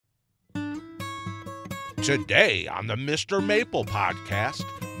Today on the Mr. Maple podcast,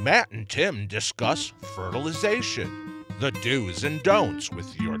 Matt and Tim discuss fertilization, the do's and don'ts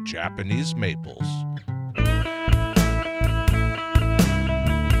with your Japanese maples.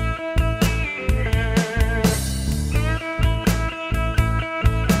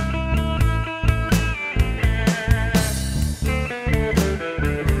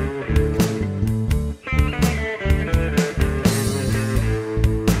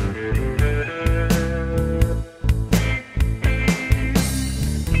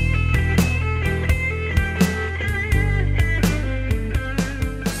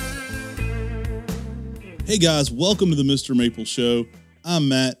 Hey guys, welcome to the Mr. Maple Show. I'm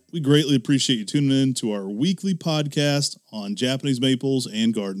Matt. We greatly appreciate you tuning in to our weekly podcast on Japanese maples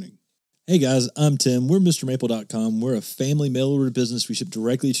and gardening. Hey guys, I'm Tim. We're MrMaple.com. We're a family mail order business. We ship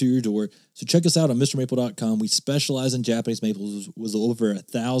directly to your door. So check us out on MrMaple.com. We specialize in Japanese maples with over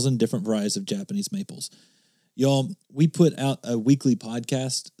 1,000 different varieties of Japanese maples. Y'all, we put out a weekly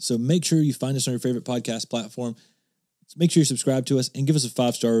podcast, so make sure you find us on your favorite podcast platform. So make sure you subscribe to us and give us a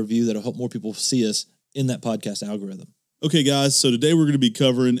 5-star review. That'll help more people see us in that podcast algorithm. Okay, guys, so today we're going to be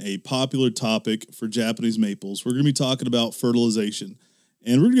covering a popular topic for Japanese maples. We're going to be talking about fertilization.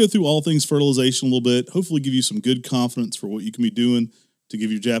 And we're going to go through all things fertilization a little bit, hopefully give you some good confidence for what you can be doing to give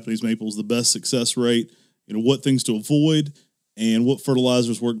your Japanese maples the best success rate, what things to avoid, and what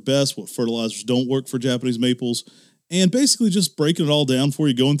fertilizers work best, what fertilizers don't work for Japanese maples, and basically just breaking it all down for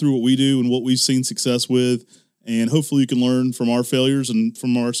you, going through what we do and what we've seen success with. And hopefully you can learn from our failures and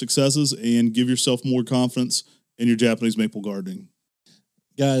from our successes and give yourself more confidence in your Japanese maple gardening.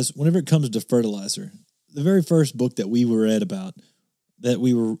 Guys, whenever it comes to fertilizer, the very first book that we read about, that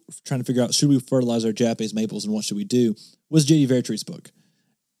we were trying to figure out, should we fertilize our Japanese maples and what should we do, was J.D. Vertrees' book.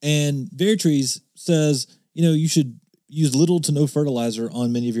 And Vertrees says, you should use little to no fertilizer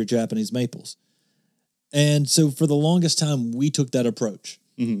on many of your Japanese maples. And so for the longest time, we took that approach.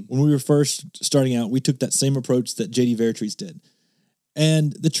 Mm-hmm. When we were first starting out, we took that same approach that J.D. Vertrees did.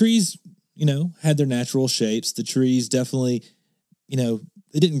 And the trees, had their natural shapes. The trees definitely,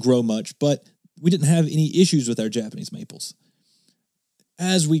 they didn't grow much, but we didn't have any issues with our Japanese maples.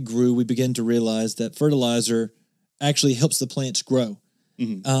 As we grew, we began to realize that fertilizer actually helps the plants grow.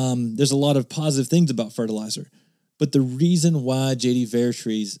 Mm-hmm. There's a lot of positive things about fertilizer, but the reason why J.D.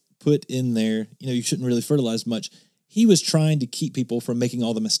 Vertrees put in there, you shouldn't really fertilize much, he was trying to keep people from making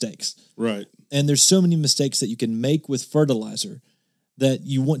all the mistakes. Right. And there's so many mistakes that you can make with fertilizer that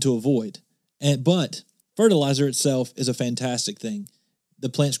you want to avoid. But fertilizer itself is a fantastic thing. The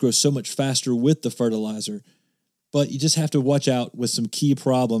plants grow so much faster with the fertilizer, but you just have to watch out with some key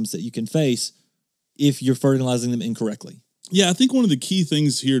problems that you can face if you're fertilizing them incorrectly. Yeah, I think one of the key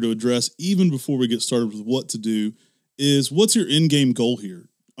things here to address, even before we get started with what to do, is what's your end-game goal here?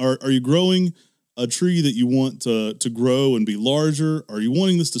 Are you growing a tree that you want to grow and be larger? Are you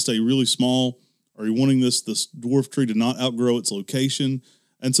wanting this to stay really small? Are you wanting this dwarf tree to not outgrow its location?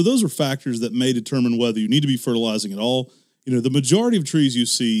 And so those are factors that may determine whether you need to be fertilizing at all. The majority of trees you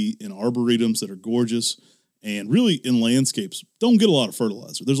see in arboretums that are gorgeous and really in landscapes don't get a lot of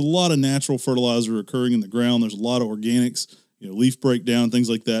fertilizer. There's a lot of natural fertilizer occurring in the ground. There's a lot of organics, leaf breakdown, things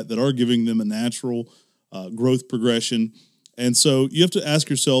like that are giving them a natural growth progression. And so you have to ask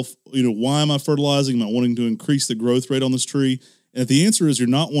yourself, why am I fertilizing? Am I wanting to increase the growth rate on this tree? And if the answer is you're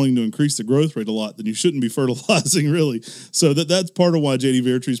not wanting to increase the growth rate a lot, then you shouldn't be fertilizing, really. So that's part of why J.D.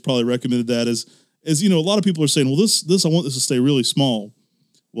 Vertrees probably recommended that is a lot of people are saying, well, this I want this to stay really small.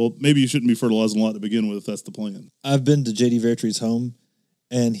 Well, maybe you shouldn't be fertilizing a lot to begin with if that's the plan. I've been to J.D. Vertrees' home,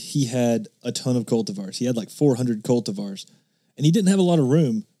 and he had a ton of cultivars. He had like 400 cultivars. And he didn't have a lot of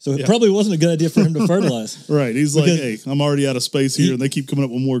room, so it probably wasn't a good idea for him to fertilize. Right. He's like, hey, I'm already out of space here, and they keep coming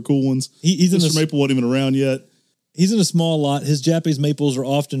up with more cool ones. Mr. Maple wasn't even around yet. He's in a small lot. His Japanese maples are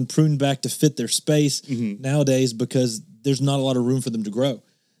often pruned back to fit their space nowadays because there's not a lot of room for them to grow.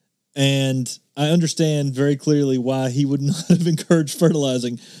 And I understand very clearly why he would not have encouraged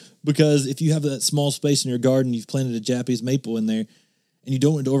fertilizing, because if you have that small space in your garden, you've planted a Japanese maple in there, and you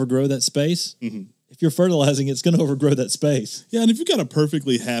don't want to overgrow that space, if you're fertilizing, it's going to overgrow that space. Yeah, and if you've got a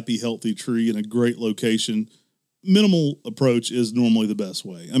perfectly happy, healthy tree in a great location, minimal approach is normally the best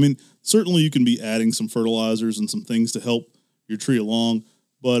way. I mean, certainly you can be adding some fertilizers and some things to help your tree along,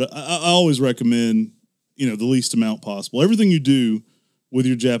 but I always recommend, the least amount possible. Everything you do with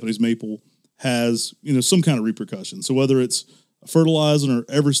your Japanese maple has, some kind of repercussion. So whether it's fertilizing or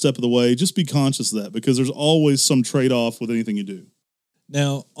every step of the way, just be conscious of that, because there's always some trade-off with anything you do.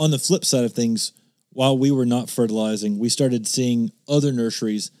 Now, on the flip side of things, while we were not fertilizing, we started seeing other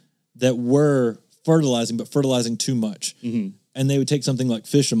nurseries that were fertilizing, but fertilizing too much. Mm-hmm. And they would take something like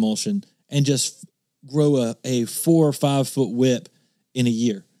fish emulsion and just grow a 4 or 5 foot whip in a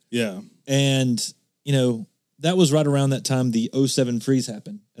year. Yeah. And, that was right around that time the 07 freeze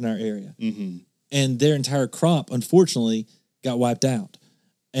happened in our area. Mm-hmm. And their entire crop, unfortunately, got wiped out.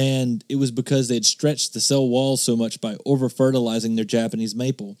 And it was because they had stretched the cell walls so much by over-fertilizing their Japanese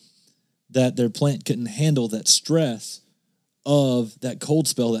maple that their plant couldn't handle that stress of that cold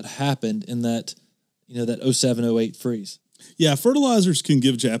spell that happened in that, that 07-08 freeze. Yeah, fertilizers can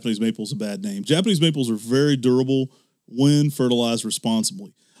give Japanese maples a bad name. Japanese maples are very durable when fertilized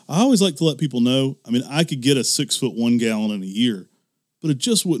responsibly. I always like to let people know, I could get a 6 foot 1 gallon in a year, but it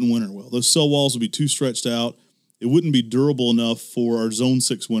just wouldn't winter well. Those cell walls would be too stretched out. It wouldn't be durable enough for our Zone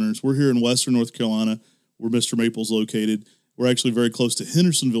 6 winters. We're here in Western North Carolina, where MrMaple's located. We're actually very close to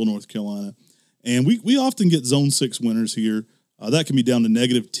Hendersonville, North Carolina. And we often get Zone 6 winters here. That can be down to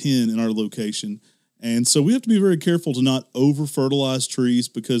 -10 in our location. And so we have to be very careful to not over-fertilize trees,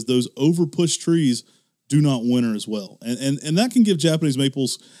 because those over-pushed trees do not winter as well. And that can give Japanese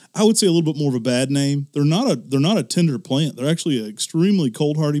maples, I would say, a little bit more of a bad name. They're not a tender plant. They're actually an extremely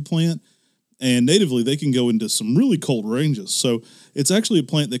cold hardy plant. And natively, they can go into some really cold ranges. So it's actually a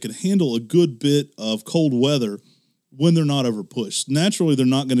plant that can handle a good bit of cold weather when they're not over pushed. Naturally, they're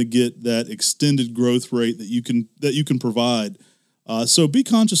not going to get that extended growth rate that you can provide. So be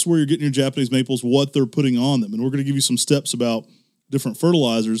conscious where you're getting your Japanese maples, what they're putting on them. And we're going to give you some steps about different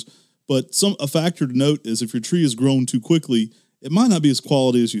fertilizers. But a factor to note is if your tree is grown too quickly, it might not be as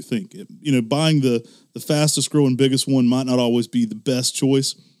quality as you think. Buying the fastest growing, biggest one might not always be the best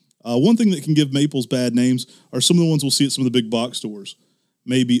choice. One thing that can give maples bad names are some of the ones we'll see at some of the big box stores.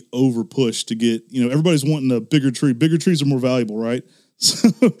 Maybe over pushed to get, everybody's wanting a bigger tree. Bigger trees are more valuable, right? So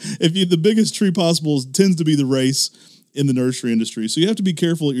the biggest tree possible tends to be the race in the nursery industry. So you have to be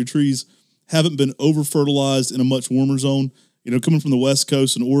careful that your trees haven't been over fertilized in a much warmer zone. Coming from the West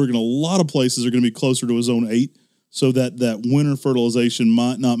Coast and Oregon, a lot of places are going to be closer to a Zone 8, so that winter fertilization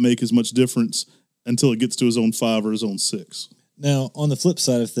might not make as much difference until it gets to a Zone 5 or a Zone 6. Now, on the flip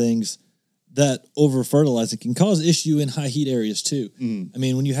side of things, that over-fertilizing can cause issue in high heat areas too.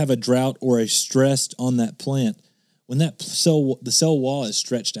 Mm. When you have a drought or a stress on that plant, when the cell wall is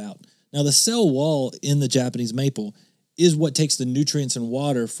stretched out. Now, the cell wall in the Japanese maple is what takes the nutrients and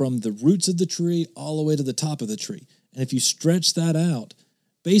water from the roots of the tree all the way to the top of the tree. And if you stretch that out,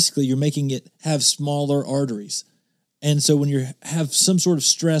 basically you're making it have smaller arteries. And so when you have some sort of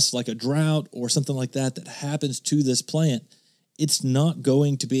stress like a drought or something like that happens to this plant, it's not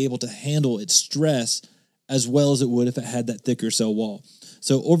going to be able to handle its stress as well as it would if it had that thicker cell wall.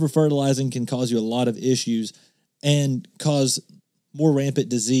 So over-fertilizing can cause you a lot of issues and cause more rampant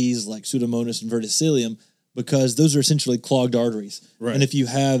disease like Pseudomonas and verticillium, because those are essentially clogged arteries. Right. And if you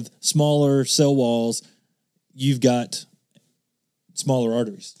have smaller cell walls, you've got smaller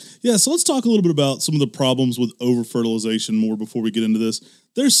arteries. Yeah, so let's talk a little bit about some of the problems with over-fertilization more before we get into this.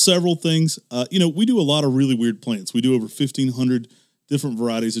 There's several things. We do a lot of really weird plants. We do over 1,500 different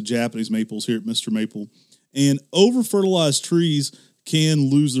varieties of Japanese maples here at MrMaple. And over-fertilized trees can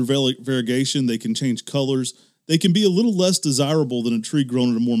lose their variegation. They can change colors. They can be a little less desirable than a tree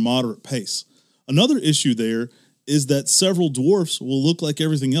grown at a more moderate pace. Another issue there is that several dwarfs will look like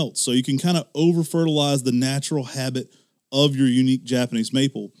everything else. So you can kind of over-fertilize the natural habit of your unique Japanese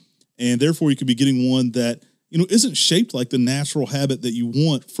maple. And therefore you could be getting one that, isn't shaped like the natural habit that you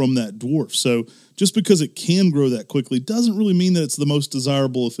want from that dwarf. So just because it can grow that quickly doesn't really mean that it's the most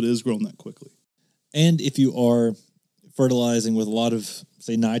desirable if it is grown that quickly. And if you are fertilizing with a lot of,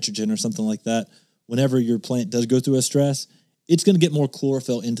 say, nitrogen or something like that, whenever your plant does go through a stress, it's going to get more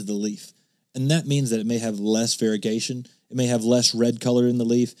chlorophyll into the leaf. And that means that it may have less variegation. It may have less red color in the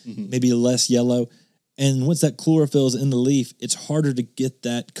leaf, maybe less yellow. And once that chlorophyll is in the leaf, it's harder to get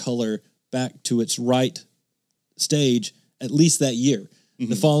that color back to its right stage, at least that year.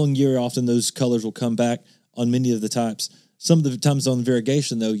 The following year, often those colors will come back on many of the types. Some of the times on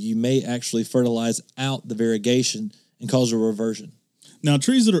variegation, though, you may actually fertilize out the variegation and cause a reversion. Now,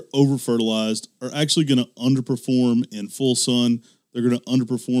 trees that are over-fertilized are actually going to underperform in full sun. They're going to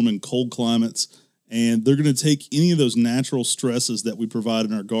underperform in cold climates, and they're going to take any of those natural stresses that we provide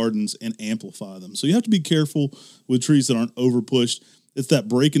in our gardens and amplify them. So you have to be careful with trees that aren't over-pushed. It's that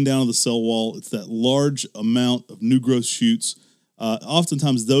breaking down of the cell wall. It's that large amount of new growth shoots.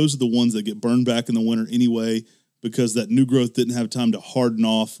 Oftentimes, those are the ones that get burned back in the winter anyway, because that new growth didn't have time to harden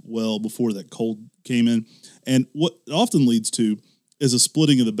off well before that cold came in. And what it often leads to is a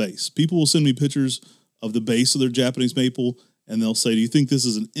splitting of the base. People will send me pictures of the base of their Japanese maple, and they'll say, "Do you think this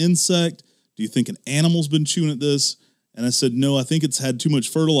is an insect? Do you think an animal's been chewing at this?" And I said, "No, I think it's had too much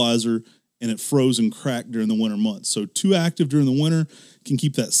fertilizer and it froze and cracked during the winter months." So too active during the winter can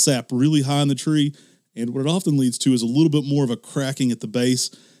keep that sap really high in the tree. And what it often leads to is a little bit more of a cracking at the base.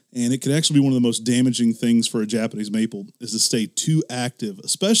 And it could actually be one of the most damaging things for a Japanese maple is to stay too active,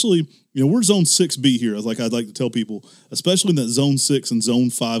 especially, we're zone 6B here, like I'd like to tell people, especially in that zone 6 and zone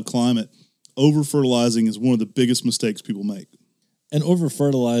 5 climate. Over-fertilizing is one of the biggest mistakes people make. And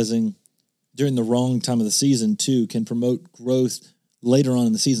over-fertilizing during the wrong time of the season, too, can promote growth later on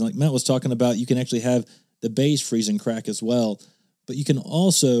in the season. Like Matt was talking about, you can actually have the base freeze and crack as well, but you can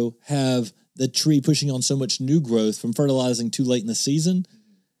also have the tree pushing on so much new growth from fertilizing too late in the season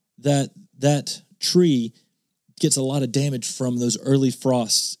that tree gets a lot of damage from those early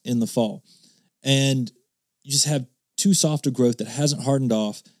frosts in the fall. And you just have too soft a growth that hasn't hardened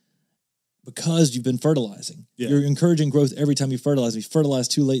off because you've been fertilizing. Yeah. You're encouraging growth every time you fertilize. If you fertilize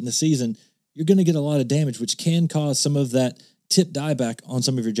too late in the season, you're going to get a lot of damage, which can cause some of that tip dieback on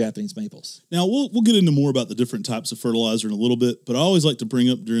some of your Japanese maples. Now, we'll get into more about the different types of fertilizer in a little bit, but I always like to bring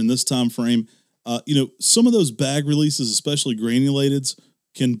up during this time frame, some of those bag releases, especially granulateds,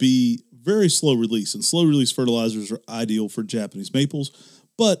 can be very slow release, and slow release fertilizers are ideal for Japanese maples,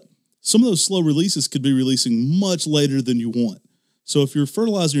 but some of those slow releases could be releasing much later than you want. So if you're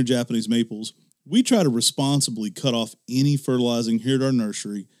fertilizing your Japanese maples, we try to responsibly cut off any fertilizing here at our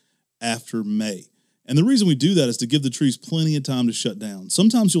nursery after May. And the reason we do that is to give the trees plenty of time to shut down.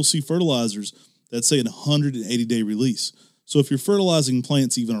 Sometimes you'll see fertilizers that say an 180-day release. So if you're fertilizing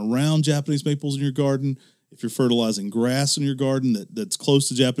plants even around Japanese maples in your garden, if you're fertilizing grass in your garden that's close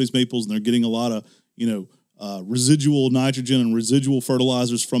to Japanese maples and they're getting a lot of, residual nitrogen and residual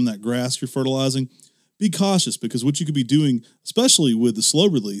fertilizers from that grass you're fertilizing, be cautious, because what you could be doing, especially with the slow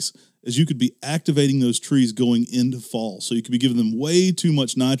release, is you could be activating those trees going into fall. So you could be giving them way too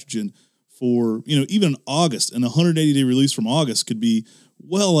much nitrogen for, even August. And a 180-day release from August could be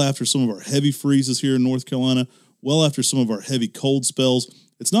well after some of our heavy freezes here in North Carolina, well after some of our heavy cold spells.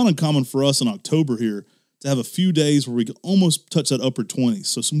 It's not uncommon for us in October here to have a few days where we can almost touch that upper 20s.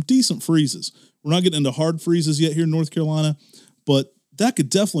 So some decent freezes. We're not getting into hard freezes yet here in North Carolina, but that could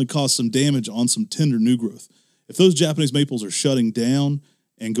definitely cause some damage on some tender new growth. If those Japanese maples are shutting down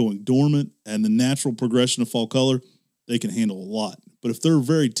and going dormant and the natural progression of fall color, they can handle a lot. But if they're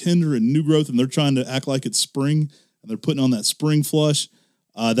very tender and new growth and they're trying to act like it's spring and they're putting on that spring flush,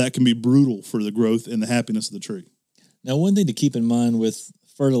 that can be brutal for the growth and the happiness of the tree. Now, one thing to keep in mind with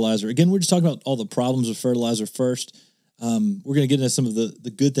fertilizer, again, we're just talking about all the problems with fertilizer first. We're going to get into some of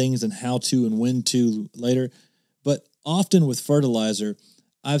the good things and how to and when to later. But often with fertilizer,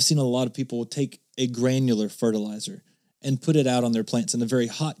 I've seen a lot of people take a granular fertilizer and put it out on their plants in a very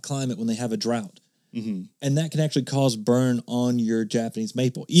hot climate when they have a drought. Mm-hmm. And that can actually cause burn on your Japanese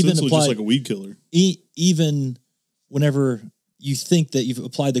maple. Even applied, just like a weed killer. Even whenever you think that you've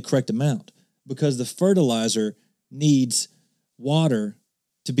applied the correct amount, because the fertilizer needs water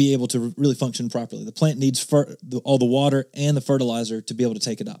to be able to really function properly. The plant needs all the water and the fertilizer to be able to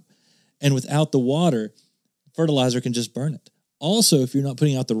take it up. And without the water, fertilizer can just burn it. Also, if you're not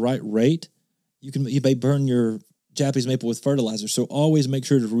putting out the right rate, you may burn your Japanese maple with fertilizer. So always make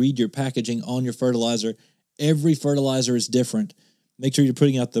sure to read your packaging on your fertilizer. Every fertilizer is different. Make sure you're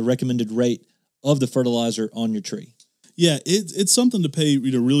putting out the recommended rate of the fertilizer on your tree. Yeah, it's something to pay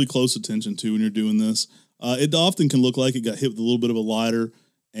really close attention to when you're doing this. It often can look like it got hit with a little bit of a lighter,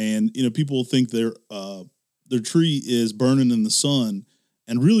 and people think their tree is burning in the sun,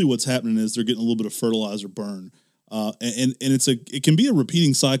 and really what's happening is they're getting a little bit of fertilizer burn. And it can be a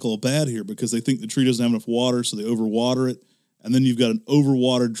repeating cycle of bad here, because they think the tree doesn't have enough water, so they overwater it, and then you've got an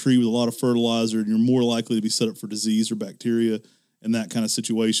overwatered tree with a lot of fertilizer, and you're more likely to be set up for disease or bacteria in that kind of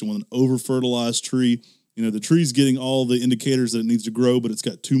situation. With an over-fertilized tree, the tree's getting all the indicators that it needs to grow, but it's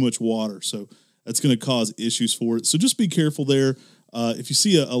got too much water, so that's going to cause issues for it. So just be careful there. If you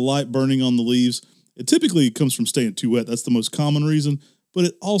see a light burning on the leaves, it typically comes from staying too wet. That's the most common reason, but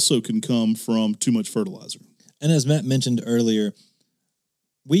it also can come from too much fertilizer. And as Matt mentioned earlier,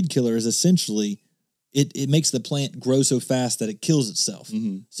 weed killer is essentially, it makes the plant grow so fast that it kills itself.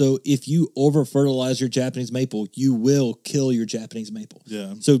 Mm-hmm. So if you over-fertilize your Japanese maple, you will kill your Japanese maple.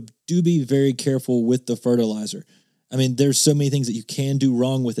 Yeah. So do be very careful with the fertilizer. I mean, there's so many things that you can do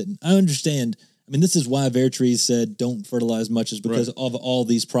wrong with it. And I understand. I mean, this is why Veritrees said don't fertilize much, is because of all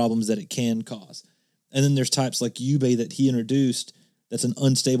these problems that it can cause. And then there's types like Ube that he introduced that's an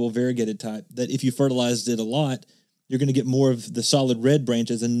unstable variegated type, that if you fertilized it a lot, you're going to get more of the solid red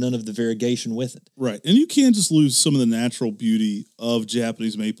branches and none of the variegation with it. Right. And you can just lose some of the natural beauty of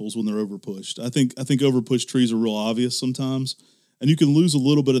Japanese maples when they're overpushed. I think overpushed trees are real obvious sometimes, and you can lose a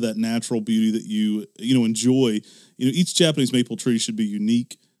little bit of that natural beauty that you enjoy. Each Japanese maple tree should be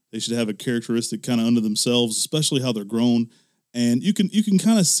unique. They should have a characteristic kind of unto themselves, especially how they're grown. And you can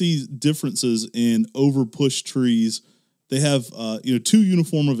kind of see differences in overpushed trees. They have too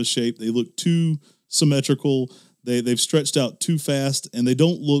uniform of a shape. They look too symmetrical. They've stretched out too fast, and they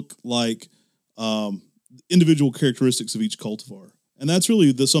don't look like individual characteristics of each cultivar. And that's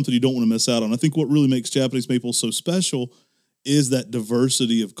really something you don't want to miss out on. I think what really makes Japanese maple so special is that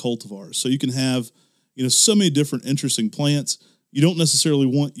diversity of cultivars. So you can have so many different interesting plants. You don't necessarily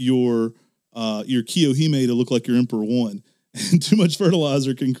want your Kiyohime to look like your Emperor One. And too much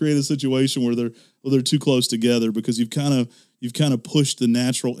fertilizer can create a situation where they're too close together because you've kind of pushed the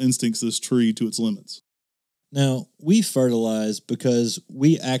natural instincts of this tree to its limits. Now, we fertilize because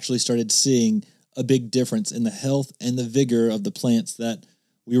we actually started seeing a big difference in the health and the vigor of the plants that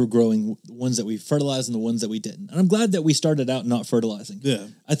we were growing, the ones that we fertilized and the ones that we didn't. And I'm glad that we started out not fertilizing. Yeah.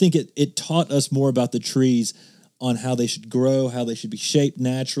 I think it taught us more about the trees on how they should grow, how they should be shaped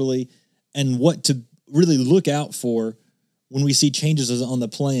naturally, and what to really look out for when we see changes on the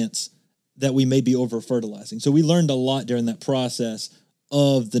plants that we may be over-fertilizing. So we learned a lot during that process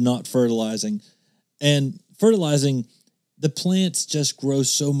of the not fertilizing. And fertilizing, the plants just grow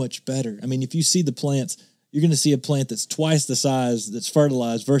so much better. I mean, if you see the plants, you're going to see a plant that's twice the size that's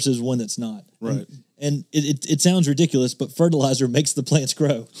fertilized versus one that's not. Right. And it sounds ridiculous, but fertilizer makes the plants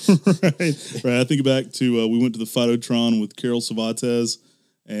grow. Right. I think back to we went to the Phytotron with Carol Savates,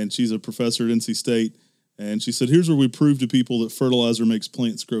 and she's a professor at NC State. And she said, here's where we prove to people that fertilizer makes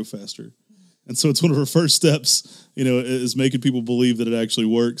plants grow faster. And so it's one of her first steps, is making people believe that it actually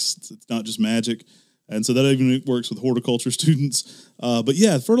works. It's not just magic. And so that even works with horticulture students. But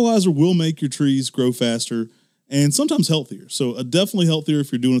yeah, fertilizer will make your trees grow faster and sometimes healthier. So definitely healthier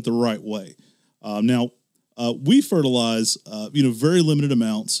if you're doing it the right way. Now, we fertilize, very limited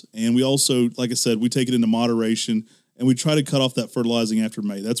amounts. And we also, like I said, we take it into moderation and we try to cut off that fertilizing after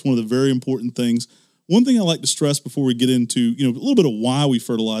May. That's one of the very important things. One thing I like to stress before we get into, a little bit of why we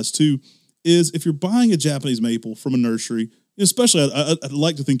fertilize too, is if you're buying a Japanese maple from a nursery, especially I'd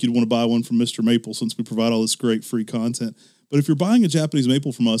like to think you'd want to buy one from MrMaple since we provide all this great free content. But if you're buying a Japanese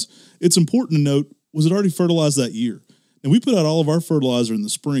maple from us, it's important to note, was it already fertilized that year? And we put out all of our fertilizer in the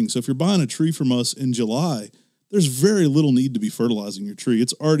spring. So if you're buying a tree from us in July, there's very little need to be fertilizing your tree.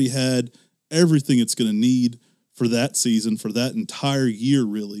 It's already had everything it's going to need for that season, for that entire year,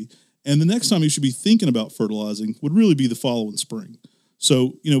 really. And the next time you should be thinking about fertilizing would really be the following spring.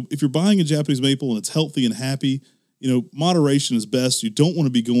 So, if you're buying a Japanese maple and it's healthy and happy, moderation is best. You don't want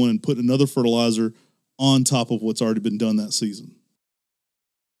to be going and putting another fertilizer on top of what's already been done that season.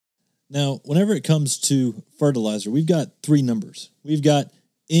 Now, whenever it comes to fertilizer, we've got three numbers. We've got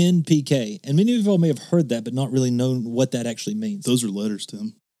NPK, and many of you all may have heard that, but not really known what that actually means. Those are letters,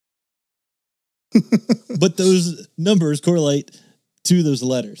 Tim. But those numbers correlate to those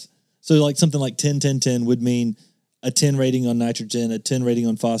letters. So like something like 10, 10, 10 would mean a 10 rating on nitrogen, a 10 rating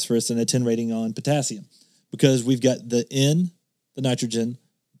on phosphorus, and a 10 rating on potassium. Because we've got the N, the nitrogen,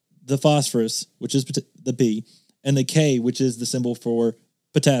 the phosphorus, which is the P, and the K, which is the symbol for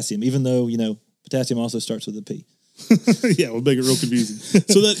potassium, even though, potassium also starts with a P. Yeah, we'll make it real confusing.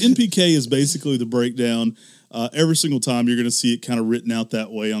 So that NPK is basically the breakdown. Every single time you're going to see it kind of written out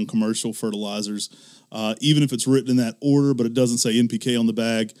that way on commercial fertilizers. Even if it's written in that order, but it doesn't say NPK on the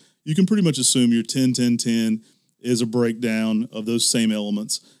bag, you can pretty much assume your 10, 10, 10 is a breakdown of those same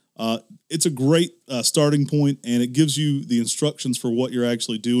elements. It's a great starting point, and it gives you the instructions for what you're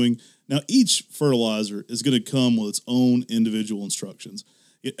actually doing. Now, each fertilizer is going to come with its own individual instructions.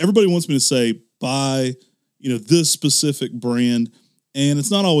 Everybody wants me to say, buy, this specific brand, and it's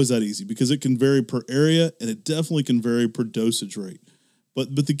not always that easy because it can vary per area, and it definitely can vary per dosage rate.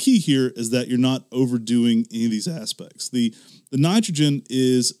 But the key here is that you're not overdoing any of these aspects. The nitrogen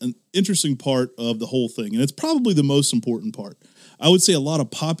is an interesting part of the whole thing, and it's probably the most important part. I would say a lot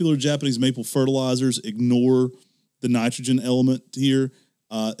of popular Japanese maple fertilizers ignore the nitrogen element here,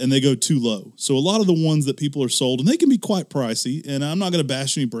 and they go too low. So a lot of the ones that people are sold, and they can be quite pricey, and I'm not going to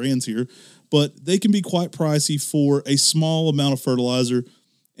bash any brands here, but they can be quite pricey for a small amount of fertilizer.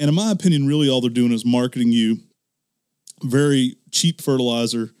 And in my opinion, really all they're doing is marketing you very cheap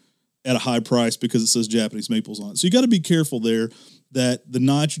fertilizer at a high price because it says Japanese maples on it. So you got to be careful there that the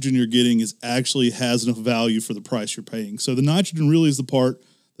nitrogen you're getting actually has enough value for the price you're paying. So the nitrogen really is the part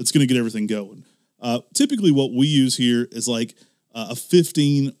that's going to get everything going. Typically what we use here is like a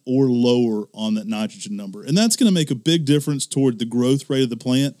 15 or lower on that nitrogen number. And that's going to make a big difference toward the growth rate of the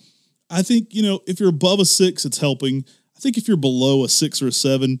plant. I think, if you're above a 6, it's helping. I think if you're below a 6 or a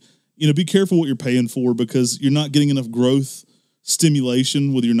 7, be careful what you're paying for because you're not getting enough growth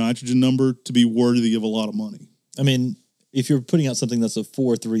stimulation with your nitrogen number to be worthy of a lot of money. I mean, if you're putting out something that's a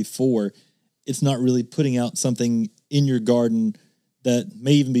 4.34, it's not really putting out something in your garden that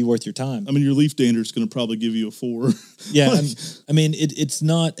may even be worth your time. I mean, your leaf dander is going to probably give you a 4. Yeah, I mean, it's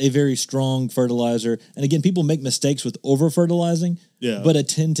not a very strong fertilizer. And again, people make mistakes with over-fertilizing. Yeah. But a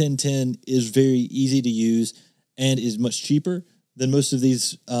 10-10-10 is very easy to use and is much cheaper than most of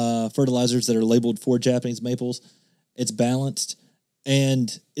these fertilizers that are labeled for Japanese maples. It's balanced, and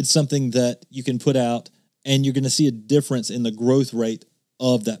it's something that you can put out, and you're going to see a difference in the growth rate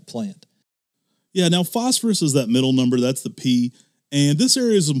of that plant. Yeah, now phosphorus is that middle number. That's the P. And this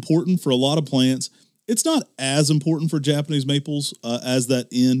area is important for a lot of plants. It's not as important for Japanese maples as that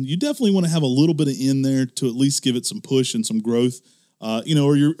N. You definitely want to have a little bit of N there to at least give it some push and some growth, or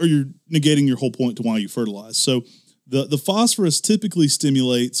you're negating your whole point to why you fertilize. So the phosphorus typically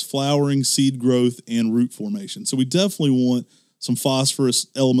stimulates flowering, seed growth, and root formation. So we definitely want some phosphorus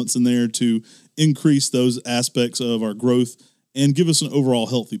elements in there to increase those aspects of our growth and give us an overall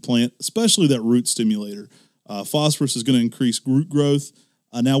healthy plant, especially that root stimulator. Phosphorus is going to increase root growth.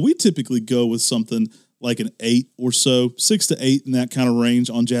 Now, we typically go with something like an 8 or so, 6 to 8 in that kind of range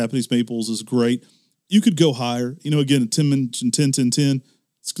on Japanese maples is great. You could go higher. Again, 10-10-10,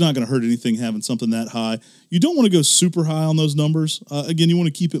 it's not going to hurt anything having something that high. You don't want to go super high on those numbers. Again, you want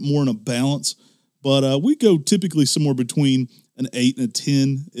to keep it more in a balance. But we go typically somewhere between an 8 and a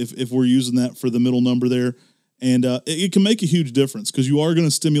 10 if we're using that for the middle number there. And it can make a huge difference because you are going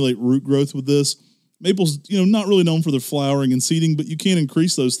to stimulate root growth with this. Maple's, not really known for their flowering and seeding, but you can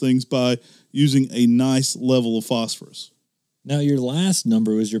increase those things by using a nice level of phosphorus. Now, your last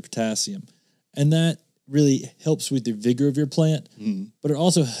number was your potassium, and that really helps with the vigor of your plant, but it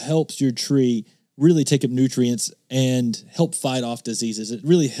also helps your tree really take up nutrients and help fight off diseases. It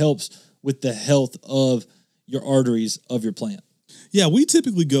really helps with the health of your arteries of your plant. Yeah, we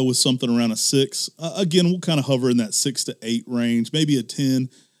typically go with something around a 6. Again, we'll kind of hover in that 6 to 8 range, maybe a 10.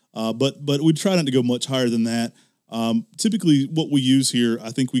 But we try not to go much higher than that. Typically, what we use here,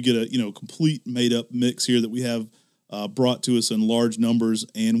 I think we get a complete made up mix here that we have brought to us in large numbers,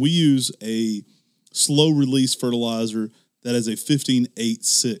 and we use a slow release fertilizer that is a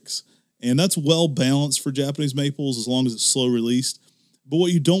 15-8-6, and that's well balanced for Japanese maples as long as it's slow released. But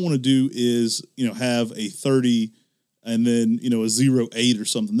what you don't want to do is have a 30 and then a 0.8 or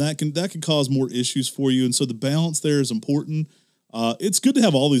something that can cause more issues for you, and so the balance there is important. It's good to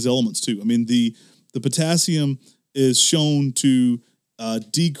have all these elements too. I mean, the potassium is shown to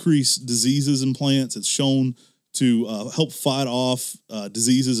decrease diseases in plants. It's shown to help fight off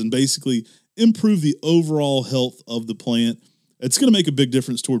diseases and basically improve the overall health of the plant. It's going to make a big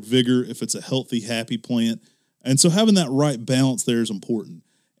difference toward vigor if it's a healthy, happy plant. And so having that right balance there is important.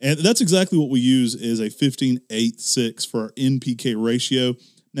 And that's exactly what we use is a 15-8-6 for our NPK ratio.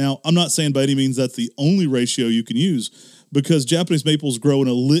 Now, I'm not saying by any means that's the only ratio you can use, because Japanese maples grow in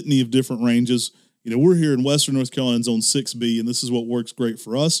a litany of different ranges. We're here in Western North Carolina in Zone 6B, and this is what works great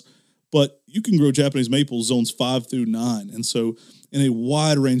for us. But you can grow Japanese maples zones 5 through 9, and so in a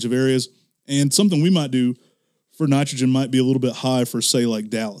wide range of areas. And something we might do for nitrogen might be a little bit high for, say, like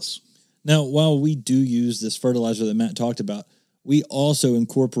Dallas. Now, while we do use this fertilizer that Matt talked about, we also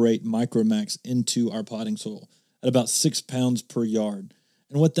incorporate MicroMax into our potting soil at about 6 pounds per yard.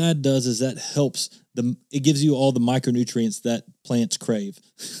 And what that does is that helps it gives you all the micronutrients that plants crave.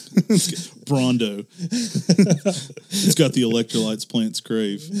 Brondo. It's got the electrolytes plants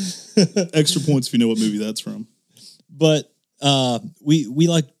crave. Extra points if you know what movie that's from. But we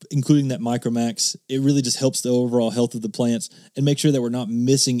like including that MicroMax. It really just helps the overall health of the plants and make sure that we're not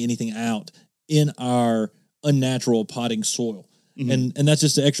missing anything out in our unnatural potting soil. Mm-hmm. And that's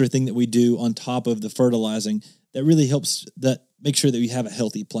just an extra thing that we do on top of the fertilizing that really helps make sure that we have a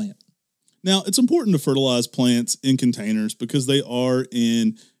healthy plant. Now, it's important to fertilize plants in containers because they are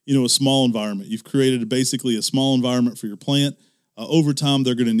in, a small environment. You've created basically a small environment for your plant. Over time,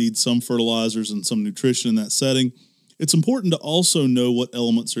 they're going to need some fertilizers and some nutrition in that setting. It's important to also know what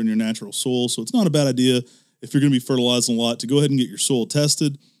elements are in your natural soil. So it's not a bad idea if you're going to be fertilizing a lot to go ahead and get your soil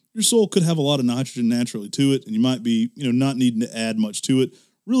tested. Your soil could have a lot of nitrogen naturally to it, and you might be, not needing to add much to it.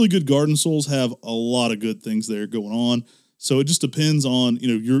 Really good garden soils have a lot of good things there going on. So it just depends on,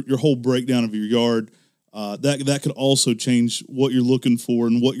 your whole breakdown of your yard. That could also change what you're looking for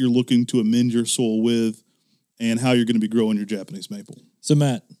and what you're looking to amend your soil with and how you're going to be growing your Japanese maple. So,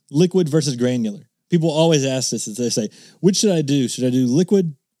 Matt, liquid versus granular. People always ask this as they say, which should I do? Should I do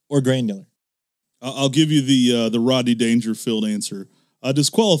liquid or granular? I'll give you the Rodney Dangerfield answer. I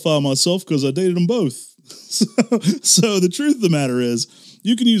disqualify myself because I dated them both. So the truth of the matter is,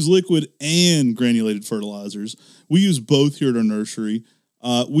 you can use liquid and granulated fertilizers. We use both here at our nursery.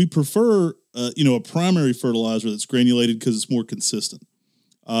 We prefer, a primary fertilizer that's granulated because it's more consistent.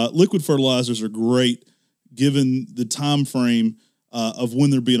 Liquid fertilizers are great given the time frame of when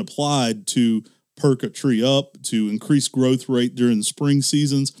they're being applied to perk a tree up, to increase growth rate during the spring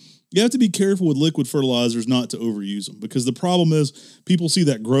seasons. You have to be careful with liquid fertilizers not to overuse them, because the problem is people see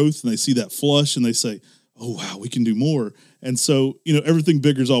that growth and they see that flush and they say, oh, wow, we can do more. And so, everything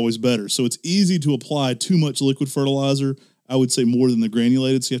bigger is always better. So it's easy to apply too much liquid fertilizer. I would say more than the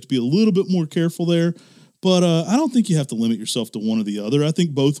granulated. So you have to be a little bit more careful there. But I don't think you have to limit yourself to one or the other. I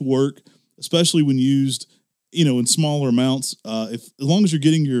think both work, especially when used, in smaller amounts. As long as you're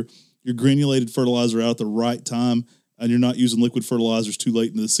getting your granulated fertilizer out at the right time and you're not using liquid fertilizers too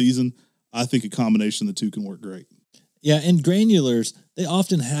late into the season, I think a combination of the two can work great. Yeah, and granulars, they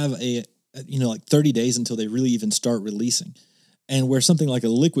often have like 30 days until they really even start releasing, and where something like a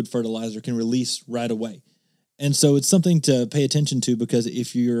liquid fertilizer can release right away. And so it's something to pay attention to, because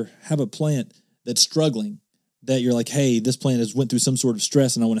if you have a plant that's struggling, that you're like, hey, this plant has went through some sort of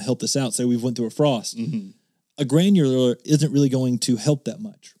stress and I want to help this out. Say we've went through a frost. Mm-hmm. A granular isn't really going to help that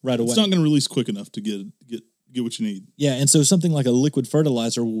much right away. It's not going to release quick enough to get what you need. Yeah, and so something like a liquid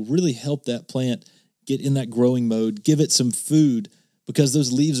fertilizer will really help that plant get in that growing mode, give it some food, because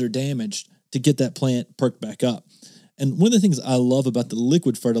those leaves are damaged, to get that plant perked back up. And one of the things I love about the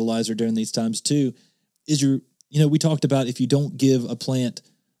liquid fertilizer during these times too is we talked about if you don't give a plant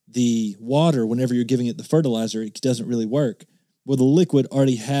the water whenever you're giving it the fertilizer, it doesn't really work. Well, the liquid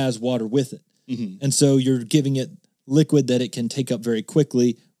already has water with it. Mm-hmm. And so you're giving it liquid that it can take up very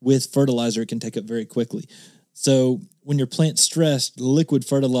quickly. With fertilizer, it can take up very quickly. So when your plant's stressed, liquid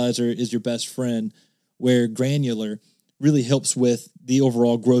fertilizer is your best friend, where granular really helps with the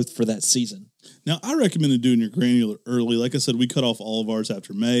overall growth for that season. Now, I recommend doing your granular early. Like I said, we cut off all of ours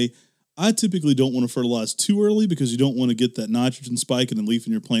after May. I typically don't want to fertilize too early, because you don't want to get that nitrogen spike and then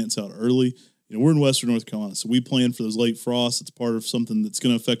leafing your plants out early. We're in Western North Carolina, so we plan for those late frosts. It's part of something that's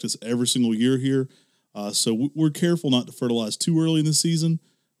going to affect us every single year here. So we're careful not to fertilize too early in the season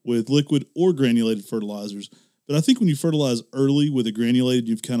with liquid or granulated fertilizers. But I think when you fertilize early with a granulated,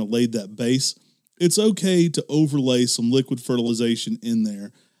 you've kind of laid that base. It's okay to overlay some liquid fertilization in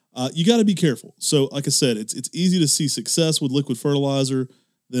there. You got to be careful. So like I said, it's easy to see success with liquid fertilizer,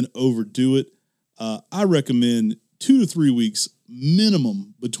 then overdo it. I recommend 2 to 3 weeks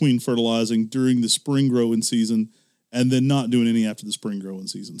minimum between fertilizing during the spring growing season, and then not doing any after the spring growing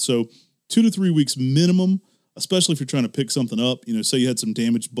season. So 2 to 3 weeks minimum, especially if you're trying to pick something up. Say you had some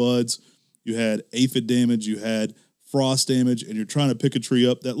damaged buds, you had aphid damage, you had frost damage, and you're trying to pick a tree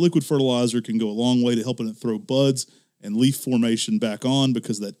up. That liquid fertilizer can go a long way to helping it throw buds and leaf formation back on,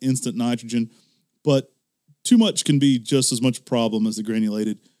 because of that instant nitrogen. But too much can be just as much a problem as the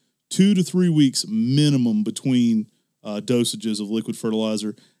granulated. 2 to 3 weeks minimum between dosages of liquid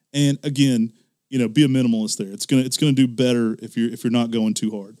fertilizer. And again, be a minimalist there. It's gonna do better if you're not going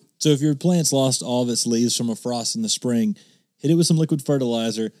too hard. So if your plant's lost all of its leaves from a frost in the spring, hit it with some liquid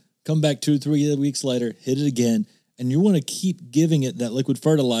fertilizer, come back 2 to 3 weeks later, hit it again, and you want to keep giving it that liquid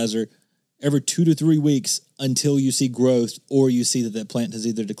fertilizer every 2 to 3 weeks until you see growth, or you see that plant has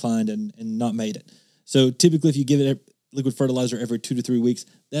either declined and not made it. So typically if you give it liquid fertilizer every 2 to 3 weeks,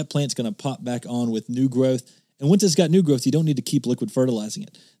 that plant's going to pop back on with new growth. And once it's got new growth, you don't need to keep liquid fertilizing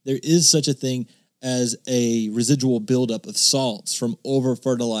it. There is such a thing as a residual buildup of salts from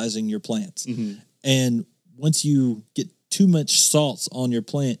over-fertilizing your plants. Mm-hmm. And once you get too much salts on your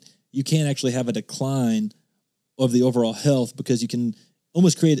plant, you can actually have a decline of the overall health, because you can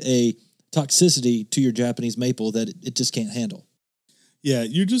almost create a toxicity to your Japanese maple that it just can't handle. Yeah,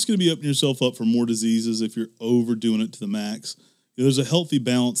 you're just going to be opening yourself up for more diseases if you're overdoing it to the max. There's a healthy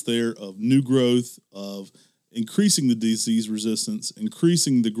balance there of new growth, of increasing the disease resistance,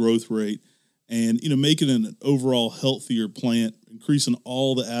 increasing the growth rate, and making it an overall healthier plant, increasing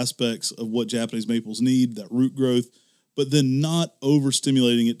all the aspects of what Japanese maples need, that root growth, but then not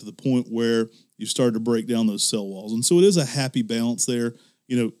overstimulating it to the point where you start to break down those cell walls. And so it is a happy balance there.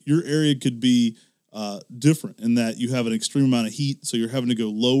 Your area could be different in that you have an extreme amount of heat, so you're having to go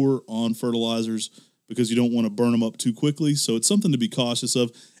lower on fertilizers because you don't want to burn them up too quickly. So it's something to be cautious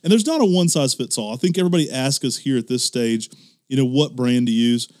of. And there's not a one-size-fits-all. I think everybody asks us here at this stage, what brand to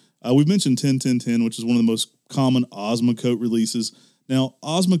use. We've mentioned 10-10-10, which is one of the most common Osmocote releases. Now,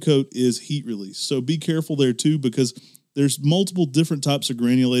 Osmocote is heat release, so be careful there too, because there's multiple different types of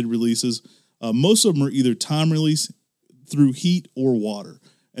granulated releases. Most of them are either time release through heat or water.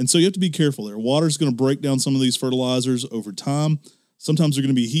 And so you have to be careful there. Water is going to break down some of these fertilizers over time. Sometimes they're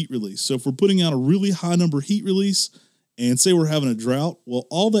going to be heat release. So if we're putting out a really high number heat release and say we're having a drought, well,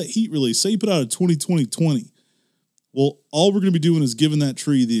 all that heat release, say you put out a 20-20-20, well, all we're going to be doing is giving that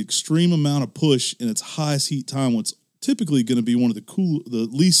tree the extreme amount of push in its highest heat time, what's typically going to be one of the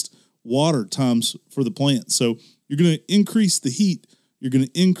least water times for the plant. So you're going to increase the heat, you're going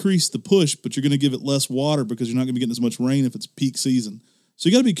to increase the push, but you're going to give it less water because you're not going to be getting as much rain if it's peak season. So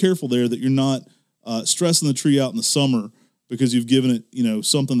you got to be careful there that you're not stressing the tree out in the summer because you've given it,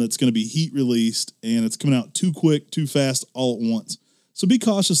 something that's going to be heat released and it's coming out too quick, too fast, all at once. So be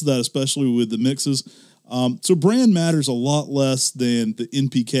cautious of that, especially with the mixes. So brand matters a lot less than the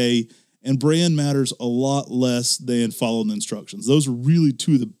NPK, and brand matters a lot less than following the instructions. Those are really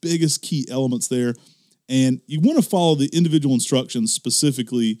two of the biggest key elements there. And you want to follow the individual instructions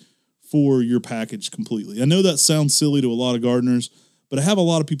specifically for your package completely. I know that sounds silly to a lot of gardeners, but I have a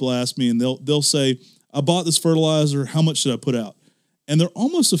lot of people ask me, and they'll say, I bought this fertilizer, how much should I put out? And they're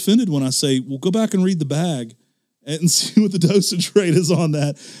almost offended when I say, well, go back and read the bag and see what the dosage rate is on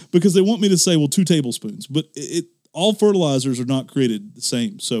that, because they want me to say, well, 2 tablespoons. But all fertilizers are not created the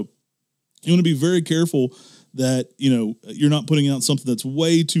same. So you want to be very careful that, you're not putting out something that's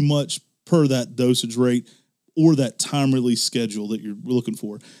way too much per that dosage rate or that time release schedule that you're looking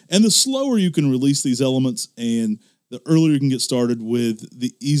for. And the slower you can release these elements and the earlier you can get started with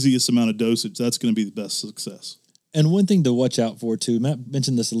the easiest amount of dosage, that's going to be the best success. And one thing to watch out for too, Matt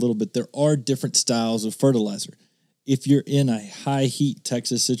mentioned this a little bit, there are different styles of fertilizer. If you're in a high heat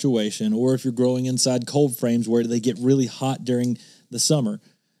Texas situation, or if you're growing inside cold frames where they get really hot during the summer,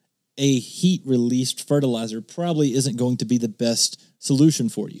 a heat released fertilizer probably isn't going to be the best solution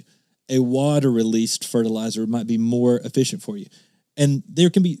for you. A water released fertilizer might be more efficient for you. And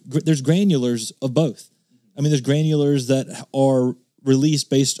there's granulars of both. I mean, there's granulars that are released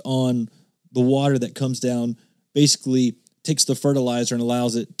based on the water that comes down, basically takes the fertilizer and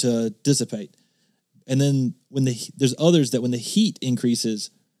allows it to dissipate. And then there's others that when the heat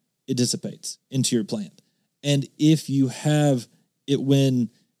increases, it dissipates into your plant. And if you have it when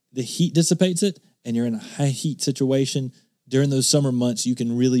the heat dissipates it and you're in a high heat situation during those summer months, you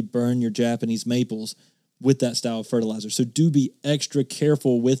can really burn your Japanese maples with that style of fertilizer. So do be extra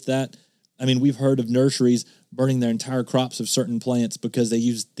careful with that. I mean, we've heard of nurseries burning their entire crops of certain plants because they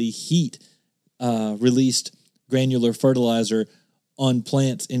used the heat released granular fertilizer on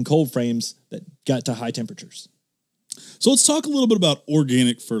plants in cold frames that got to high temperatures. So let's talk a little bit about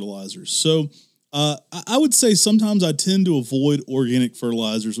organic fertilizers. So I would say sometimes I tend to avoid organic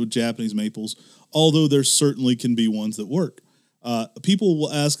fertilizers with Japanese maples, although there certainly can be ones that work. People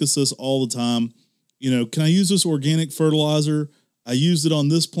will ask us this all the time, can I use this organic fertilizer? I used it on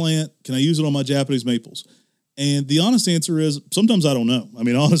this plant. Can I use it on my Japanese maples? And the honest answer is sometimes I don't know. I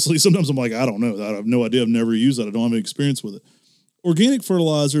mean, honestly, sometimes I'm like, I don't know. I have no idea. I've never used that. I don't have any experience with it. Organic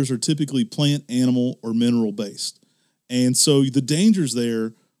fertilizers are typically plant, animal, or mineral based. And so the dangers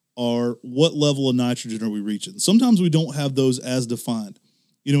there are what level of nitrogen are we reaching? Sometimes we don't have those as defined.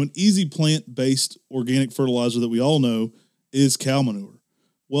 An easy plant-based organic fertilizer that we all know is cow manure.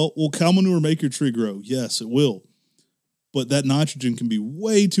 Well, will cow manure make your tree grow? Yes, it will. But that nitrogen can be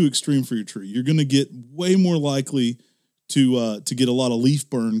way too extreme for your tree. You're going to get way more likely to get a lot of leaf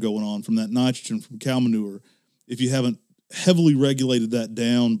burn going on from that nitrogen from cow manure if you haven't heavily regulated that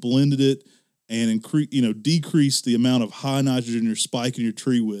down, blended it, and decrease the amount of high nitrogen you're spiking your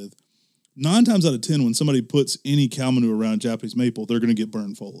tree with. 9 times out of 10, when somebody puts any cow manure around Japanese maple, they're going to get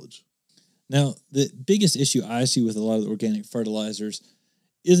burned foliage. Now, the biggest issue I see with a lot of the organic fertilizers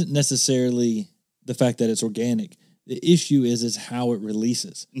isn't necessarily the fact that it's organic. The issue is how it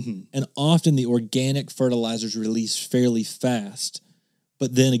releases. Mm-hmm. And often the organic fertilizers release fairly fast,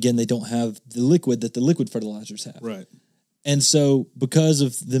 but then again, they don't have the liquid that the liquid fertilizers have. Right. And so because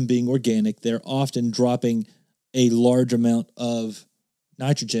of them being organic, they're often dropping a large amount of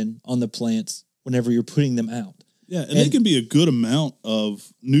nitrogen on the plants whenever you're putting them out. Yeah, and they can be a good amount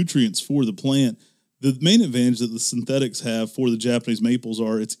of nutrients for the plant. The main advantage that the synthetics have for the Japanese maples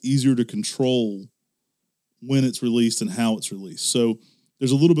are it's easier to control when it's released and how it's released. So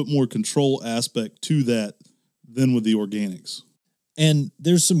there's a little bit more control aspect to that than with the organics. And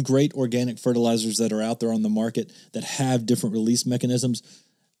there's some great organic fertilizers that are out there on the market that have different release mechanisms.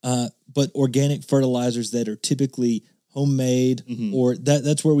 But organic fertilizers that are typically homemade, mm-hmm. or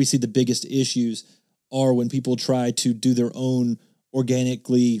that's where we see the biggest issues are when people try to do their own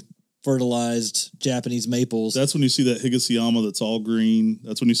organically fertilized Japanese maples. That's when you see that Higashiyama that's all green.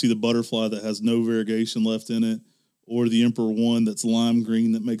 That's when you see the butterfly that has no variegation left in it, or the Emperor One that's lime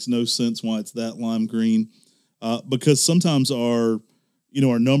green that makes no sense why it's that lime green. Because sometimes our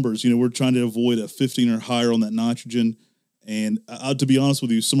numbers, we're trying to avoid a 15 or higher on that nitrogen. And to be honest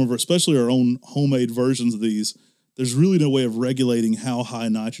with you, some of our, especially our own homemade versions of these, there's really no way of regulating how high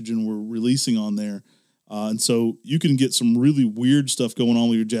nitrogen we're releasing on there. And so you can get some really weird stuff going on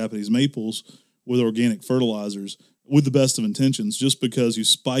with your Japanese maples with organic fertilizers with the best of intentions. Just because you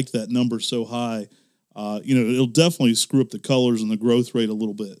spike that number so high, it'll definitely screw up the colors and the growth rate a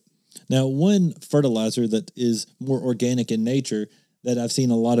little bit. Now, one fertilizer that is more organic in nature that I've seen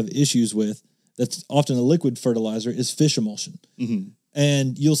a lot of issues with, that's often a liquid fertilizer, is fish emulsion. Mm-hmm.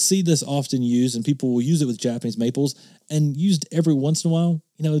 And you'll see this often used, and people will use it with Japanese maples, and used every once in a while,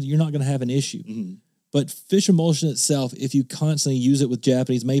 you're not going to have an issue. Mm-hmm. But fish emulsion itself, if you constantly use it with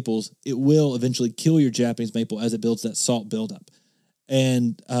Japanese maples, it will eventually kill your Japanese maple as it builds that salt buildup.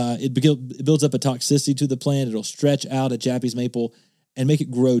 And it builds up a toxicity to the plant. It'll stretch out a Japanese maple and make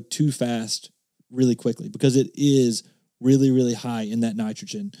it grow too fast really quickly because it is really, really high in that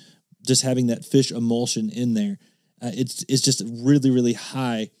nitrogen. Just having that fish emulsion in there, it's just really, really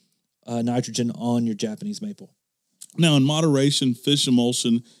high nitrogen on your Japanese maple. Now, in moderation, fish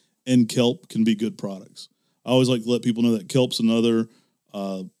emulsion and kelp can be good products. I always like to let people know that kelp's another,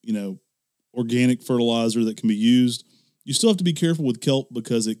 organic fertilizer that can be used. You still have to be careful with kelp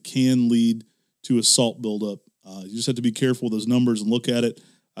because it can lead to a salt buildup. You just have to be careful with those numbers and look at it.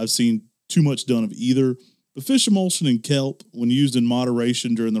 I've seen too much done of either. But fish emulsion and kelp, when used in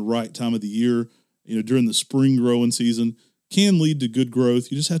moderation during the right time of the year, during the spring growing season, can lead to good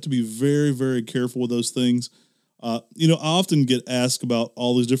growth. You just have to be very, very careful with those things. I often get asked about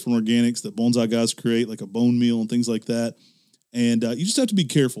all these different organics that bonsai guys create, like a bone meal and things like that. And you just have to be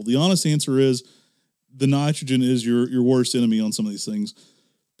careful. The honest answer is the nitrogen is your worst enemy on some of these things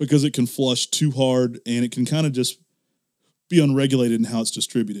because it can flush too hard and it can kind of just be unregulated in how it's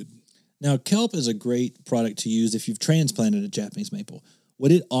distributed. Now, kelp is a great product to use if you've transplanted a Japanese maple.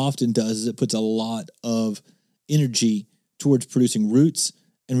 What it often does is it puts a lot of energy towards producing roots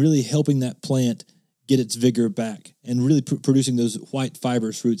and really helping that plant get its vigor back and really producing those white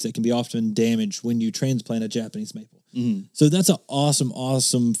fibrous roots that can be often damaged when you transplant a Japanese maple. Mm-hmm. So that's an awesome,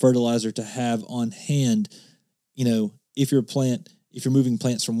 awesome fertilizer to have on hand, if you're moving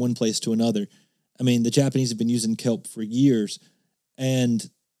plants from one place to another. I mean, the Japanese have been using kelp for years, and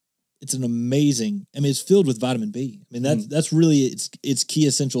it's it's filled with vitamin B. I mean, that's really its key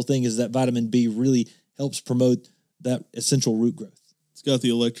essential thing is that vitamin B really helps promote that essential root growth. It's got the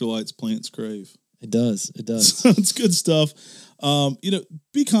electrolytes plants crave. It does. It's good stuff.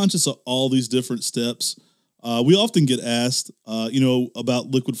 Be conscious of all these different steps. We often get asked, about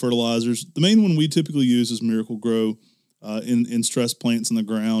liquid fertilizers. The main one we typically use is Miracle Grow in stress plants in the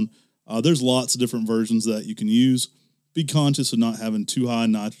ground. There's lots of different versions that you can use. Be conscious of not having too high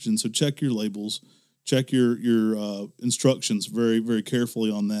nitrogen. So check your labels, check your instructions very, very carefully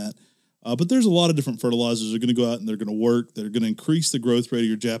on that. But there's a lot of different fertilizers that are going to go out and they're going to work. That are going to increase the growth rate of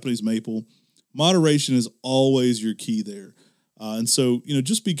your Japanese maple. Moderation is always your key there. And so,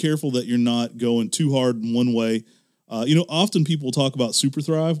 just be careful that you're not going too hard in one way. Often people talk about Super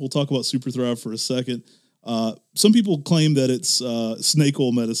Thrive. We'll talk about Super Thrive for a second. Some people claim that it's snake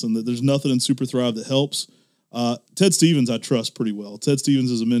oil medicine, that there's nothing in Super Thrive that helps. Ted Stevens, I trust pretty well. Ted Stevens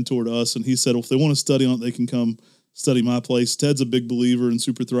is a mentor to us, and he said, if they want to study on it, they can come study my place. Ted's a big believer in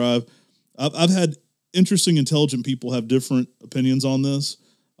Super Thrive. I've had interesting, intelligent people have different opinions on this.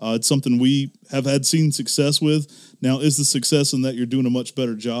 It's something we have seen success with. Now, is the success in that you're doing a much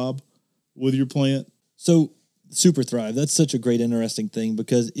better job with your plant? So, Super Thrive, that's such a great, interesting thing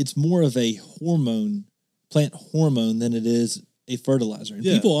because it's more of a plant hormone than it is a fertilizer. And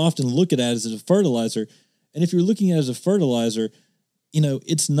people often look at it as a fertilizer. And if you're looking at it as a fertilizer,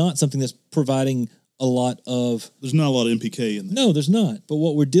 it's not something that's providing a lot of... There's not a lot of NPK in there. No, there's not. But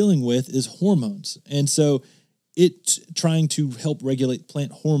what we're dealing with is hormones. And so it's trying to help regulate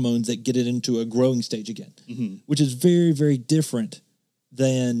plant hormones that get it into a growing stage again, which is very, very different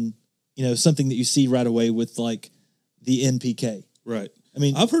than, something that you see right away with like the NPK. Right. I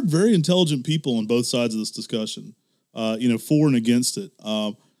mean, I've heard very intelligent people on both sides of this discussion, for and against it.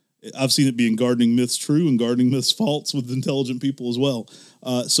 I've seen it being gardening myths true and gardening myths false with intelligent people as well.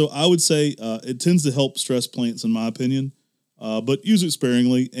 So I would say it tends to help stress plants, in my opinion, but use it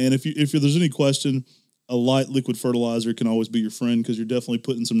sparingly. And if there's any question, a light liquid fertilizer can always be your friend because you're definitely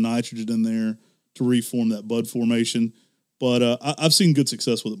putting some nitrogen in there to reform that bud formation. But I've seen good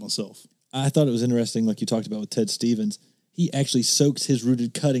success with it myself. I thought it was interesting, like you talked about with Ted Stevens. He actually soaks his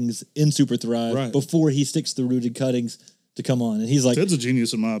rooted cuttings in Super Thrive before he sticks the rooted cuttings to come on. And he's like... Ted's a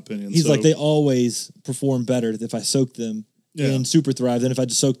genius, in my opinion. He's like, they always perform better if I soak them in Super Thrive than if I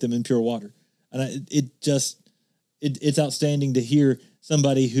just soak them in pure water. And it's outstanding to hear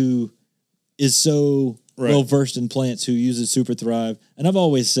somebody who is so well-versed in plants who uses Super Thrive. And I've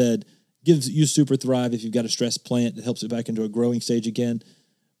always said, use Super Thrive if you've got a stressed plant. It helps it back into a growing stage again.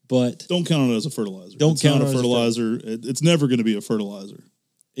 But don't count on it as a fertilizer. It's not a fertilizer. It's never going to be a fertilizer.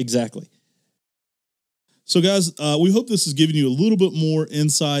 Exactly. So, guys, we hope this has given you a little bit more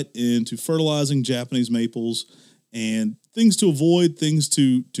insight into fertilizing Japanese maples and things to avoid, things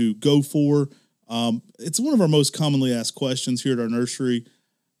to go for. It's one of our most commonly asked questions here at our nursery.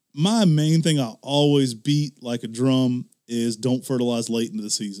 My main thing I always beat like a drum is don't fertilize late into the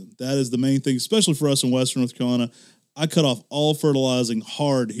season. That is the main thing, especially for us in Western North Carolina. I cut off all fertilizing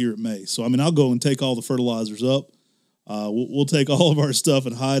hard here at May. So, I mean, I'll go and take all the fertilizers up. We'll take all of our stuff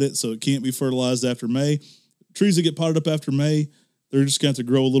and hide it so it can't be fertilized after May. Trees that get potted up after May, they're just going to have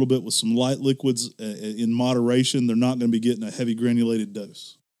to grow a little bit with some light liquids in moderation. They're not going to be getting a heavy granulated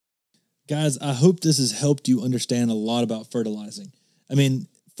dose. Guys, I hope this has helped you understand a lot about fertilizing. I mean,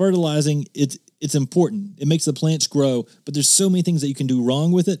 fertilizing, it's important. It makes the plants grow, but there's so many things that you can do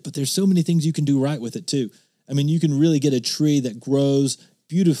wrong with it, but there's so many things you can do right with it too. I mean, you can really get a tree that grows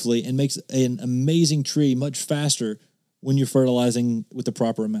beautifully and makes an amazing tree much faster when you're fertilizing with the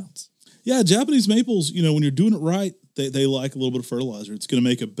proper amounts. Yeah, Japanese maples, when you're doing it right, they like a little bit of fertilizer. It's going to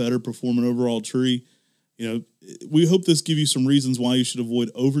make a better performing overall tree. We hope this gives you some reasons why you should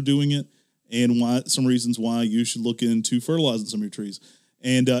avoid overdoing it and some reasons why you should look into fertilizing some of your trees.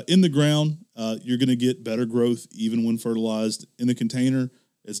 And in the ground, you're going to get better growth even when fertilized. In the container,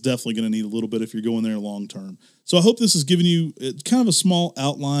 it's definitely going to need a little bit if you're going there long term. So I hope this has given you kind of a small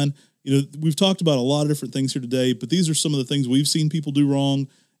outline. We've talked about a lot of different things here today, but these are some of the things we've seen people do wrong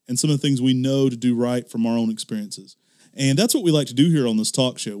and some of the things we know to do right from our own experiences. And that's what we like to do here on this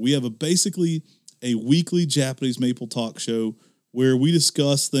talk show. We have basically a weekly Japanese maple talk show where we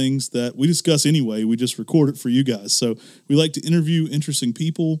discuss things that we discuss anyway. We just record it for you guys. So we like to interview interesting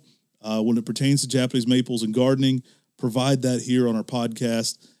people when it pertains to Japanese maples and gardening, provide that here on our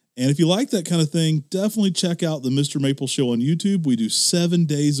podcast. And if you like that kind of thing, definitely check out the Mr. Maple Show on YouTube. We do 7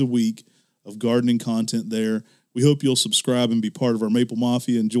 days a week of gardening content there. We hope you'll subscribe and be part of our Maple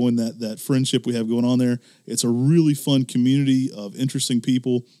Mafia and join that friendship we have going on there. It's a really fun community of interesting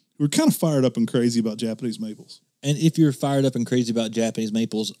people who are kind of fired up and crazy about Japanese maples. And if you're fired up and crazy about Japanese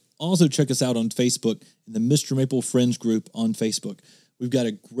maples, also check us out on Facebook in the Mr. Maple Friends group on Facebook. We've got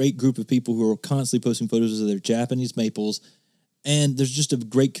a great group of people who are constantly posting photos of their Japanese maples, and there's just a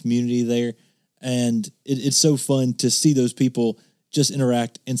great community there. And it's so fun to see those people just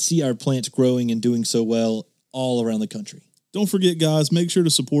interact and see our plants growing and doing so well all around the country. Don't forget, guys, make sure to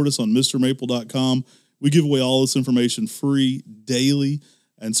support us on MrMaple.com. We give away all this information free daily.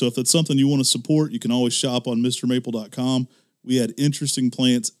 And so if that's something you want to support, you can always shop on MrMaple.com. We add interesting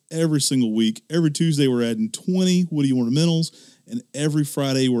plants every single week. Every Tuesday, we're adding 20 woody ornamentals. And every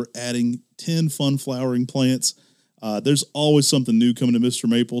Friday, we're adding 10 fun flowering plants. There's always something new coming to Mr.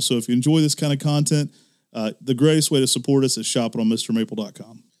 Maple. So if you enjoy this kind of content, the greatest way to support us is shopping on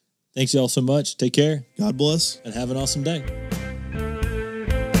MrMaple.com. Thanks y'all so much. Take care. God bless. And have an awesome day.